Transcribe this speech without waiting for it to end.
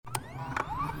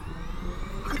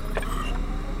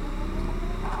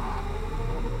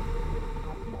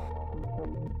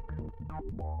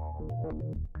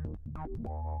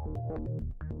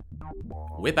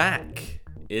We're back.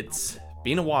 It's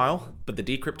been a while, but the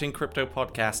Decrypting Crypto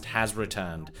podcast has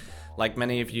returned. Like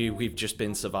many of you, we've just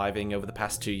been surviving over the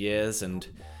past 2 years, and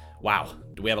wow,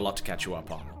 do we have a lot to catch you up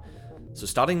on. So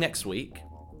starting next week,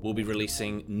 we'll be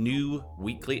releasing new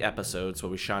weekly episodes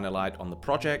where we shine a light on the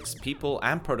projects, people,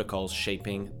 and protocols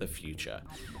shaping the future.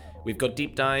 We've got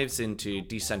deep dives into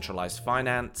decentralized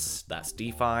finance, that's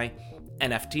DeFi,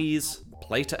 NFTs,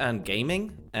 play-to-earn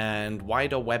gaming, and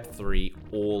wider Web3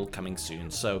 all coming soon.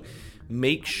 So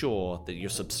make sure that you're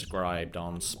subscribed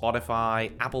on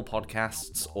Spotify, Apple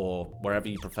Podcasts, or wherever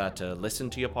you prefer to listen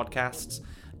to your podcasts,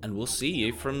 and we'll see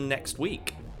you from next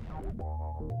week.